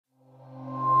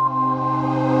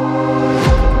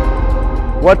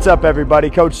What's up, everybody?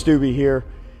 Coach Stubby here.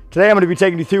 Today I'm going to be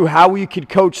taking you through how we could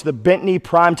coach the bent knee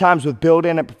Primetimes with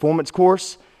build-in and performance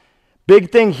course.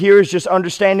 Big thing here is just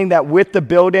understanding that with the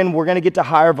build-in, we're going to get to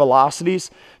higher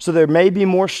velocities, so there may be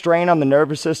more strain on the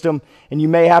nervous system, and you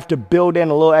may have to build in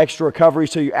a little extra recovery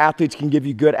so your athletes can give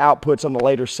you good outputs on the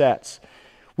later sets.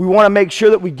 We want to make sure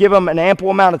that we give them an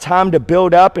ample amount of time to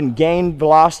build up and gain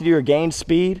velocity or gain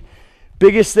speed.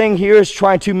 Biggest thing here is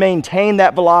trying to maintain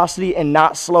that velocity and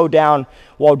not slow down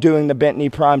while doing the bent knee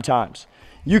Primetimes.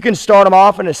 You can start them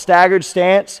off in a staggered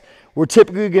stance. We're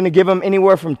typically going to give them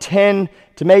anywhere from 10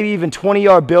 to maybe even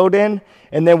 20-yard build-in,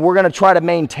 and then we're going to try to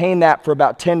maintain that for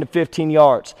about 10 to 15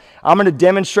 yards. I'm going to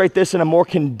demonstrate this in a more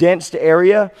condensed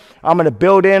area. I'm going to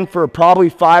build in for probably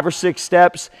 5 or 6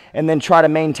 steps and then try to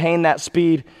maintain that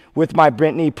speed with my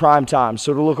bent knee Primetimes. So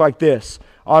it'll look like this.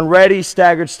 On ready,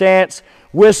 staggered stance,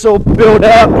 whistle, build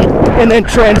up, and then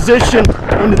transition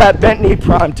into that bent knee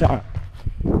Primetime.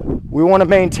 We want to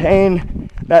maintain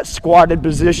that squatted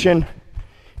position,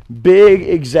 big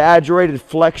exaggerated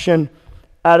flexion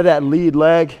out of that lead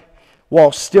leg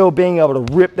while still being able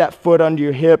to rip that foot under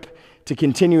your hip to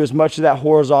continue as much of that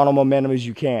horizontal momentum as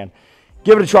you can.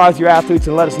 Give it a try with your athletes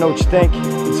and let us know what you think.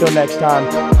 Until next time,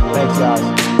 thanks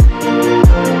guys.